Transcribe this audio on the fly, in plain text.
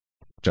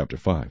Chapter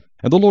 5.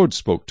 And the Lord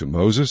spoke to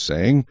Moses,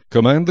 saying,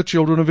 Command the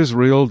children of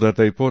Israel that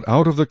they put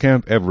out of the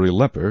camp every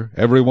leper,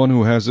 every one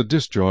who has a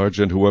discharge,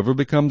 and whoever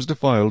becomes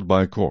defiled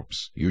by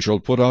corpse. You shall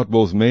put out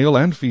both male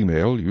and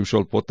female, you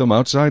shall put them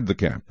outside the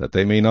camp, that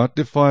they may not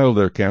defile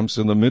their camps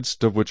in the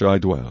midst of which I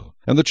dwell.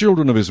 And the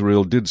children of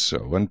Israel did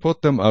so, and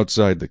put them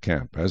outside the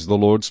camp, as the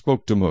Lord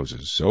spoke to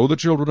Moses. So the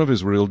children of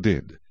Israel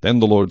did. Then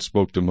the Lord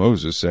spoke to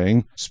Moses,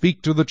 saying,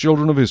 Speak to the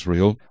children of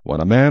Israel,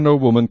 when a man or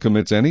woman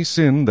commits any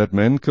sin that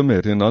men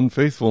commit in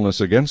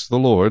unfaithfulness against the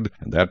Lord,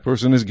 and that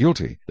person is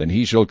guilty, then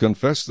he shall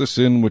confess the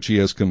sin which he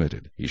has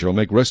committed. He shall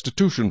make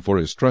restitution for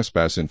his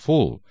trespass in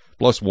full,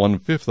 plus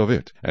 1/5 of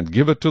it, and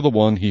give it to the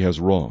one he has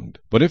wronged.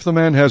 But if the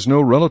man has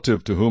no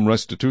relative to whom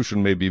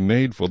restitution may be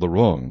made for the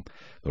wrong,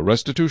 the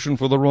restitution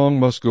for the wrong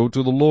must go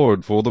to the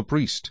Lord for the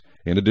priest,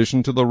 in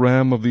addition to the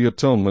ram of the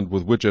atonement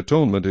with which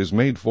atonement is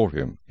made for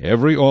him.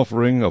 Every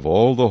offering of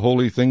all the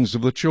holy things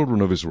of the children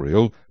of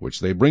Israel,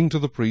 which they bring to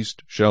the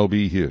priest, shall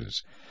be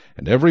his.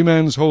 And every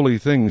man's holy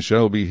things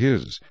shall be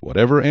his.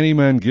 Whatever any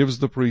man gives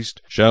the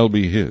priest shall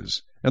be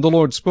his. And the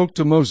Lord spoke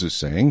to Moses,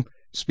 saying,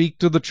 Speak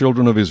to the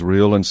children of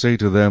Israel, and say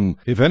to them,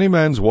 If any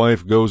man's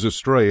wife goes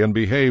astray and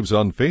behaves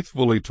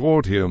unfaithfully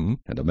toward him,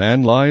 and a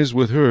man lies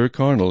with her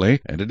carnally,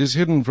 and it is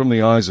hidden from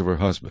the eyes of her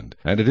husband,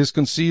 and it is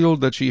concealed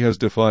that she has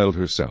defiled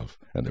herself,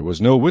 and there was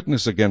no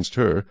witness against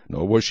her,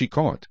 nor was she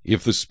caught.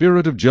 If the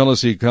spirit of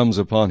jealousy comes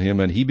upon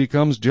him, and he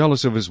becomes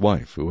jealous of his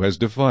wife, who has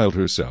defiled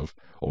herself,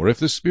 or if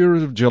the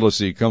spirit of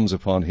jealousy comes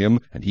upon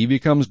him, and he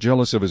becomes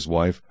jealous of his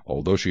wife,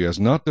 although she has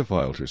not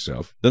defiled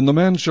herself, then the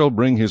man shall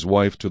bring his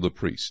wife to the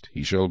priest.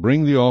 He shall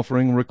bring the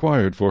offering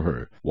required for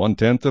her,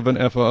 1/10 of an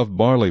ephah of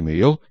barley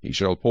meal. He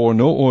shall pour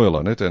no oil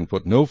on it, and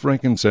put no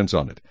frankincense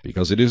on it,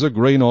 because it is a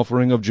grain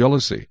offering of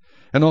jealousy,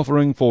 an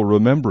offering for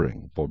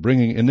remembering, for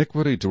bringing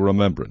iniquity to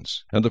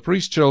remembrance. And the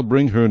priest shall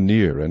bring her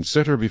near, and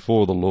set her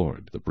before the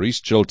Lord. The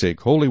priest shall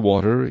take holy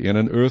water in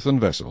an earthen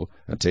vessel,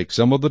 and take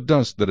some of the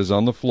dust that is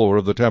on the floor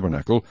of the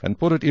tabernacle, and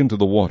put it into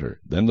the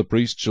water. Then the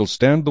priest shall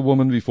stand the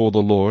woman before the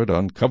Lord,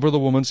 uncover the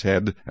woman's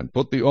head, and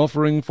put the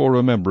offering for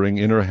remembering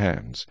in her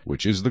hands,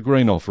 which is the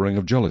grain offering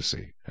of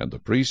jealousy. And the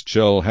priest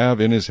shall have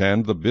in his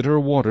hand the bitter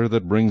water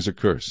that brings a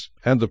curse.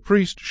 And the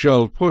priest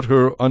shall put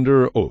her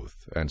under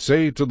oath, and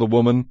say to the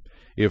woman,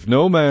 If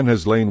no man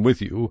has lain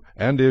with you,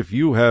 and if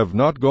you have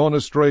not gone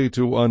astray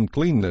to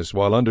uncleanness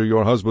while under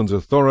your husband's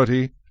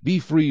authority, be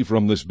free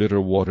from this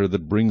bitter water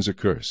that brings a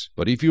curse.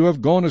 But if you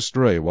have gone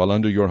astray while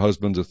under your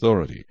husband's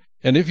authority,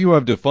 and if you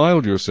have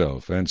defiled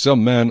yourself, and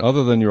some man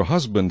other than your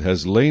husband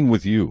has lain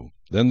with you,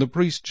 then the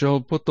priest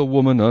shall put the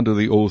woman under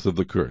the oath of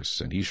the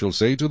curse, and he shall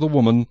say to the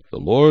woman, The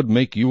Lord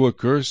make you a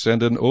curse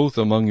and an oath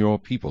among your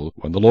people,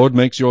 when the Lord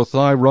makes your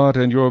thigh rot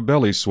and your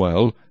belly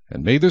swell,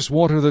 and may this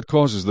water that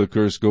causes the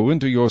curse go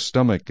into your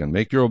stomach, and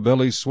make your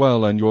belly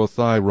swell and your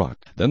thigh rot.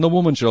 Then the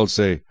woman shall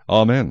say,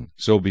 Amen,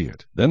 so be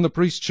it. Then the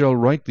priest shall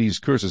write these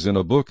curses in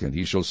a book, and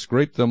he shall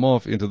scrape them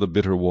off into the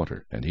bitter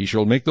water. And he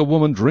shall make the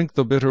woman drink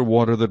the bitter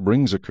water that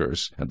brings a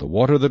curse, and the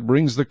water that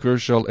brings the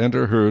curse shall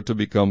enter her to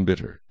become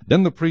bitter.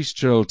 Then the priest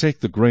shall take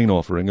the grain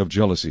offering of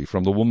jealousy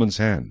from the woman's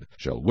hand,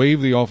 shall wave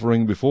the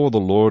offering before the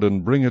Lord,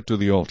 and bring it to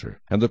the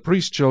altar. And the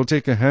priest shall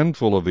take a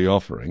handful of the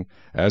offering,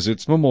 as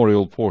its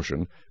memorial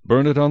portion,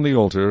 burn it on the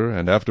altar,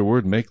 and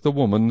afterward make the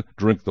woman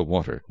drink the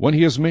water. When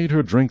he has made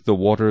her drink the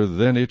water,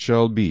 then it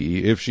shall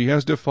be, if she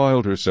has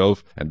defiled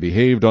herself, and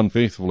behaved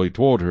unfaithfully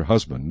toward her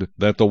husband,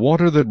 that the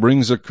water that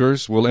brings a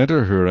curse will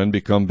enter her and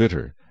become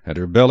bitter, and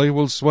her belly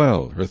will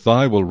swell, her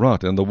thigh will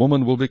rot, and the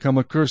woman will become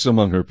a curse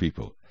among her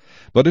people.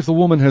 But if the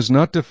woman has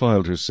not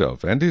defiled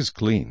herself, and is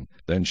clean,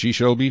 then she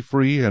shall be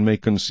free, and may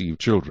conceive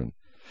children.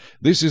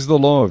 This is the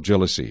law of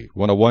jealousy,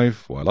 when a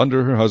wife, while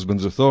under her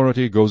husband's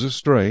authority, goes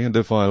astray and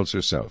defiles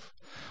herself.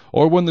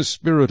 Or when the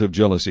spirit of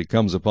jealousy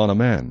comes upon a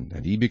man,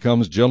 and he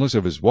becomes jealous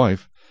of his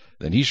wife,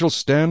 then he shall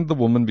stand the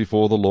woman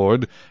before the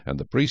Lord, and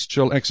the priest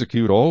shall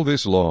execute all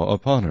this law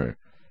upon her.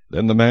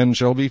 Then the man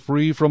shall be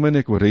free from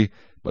iniquity,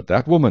 but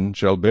that woman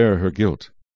shall bear her guilt.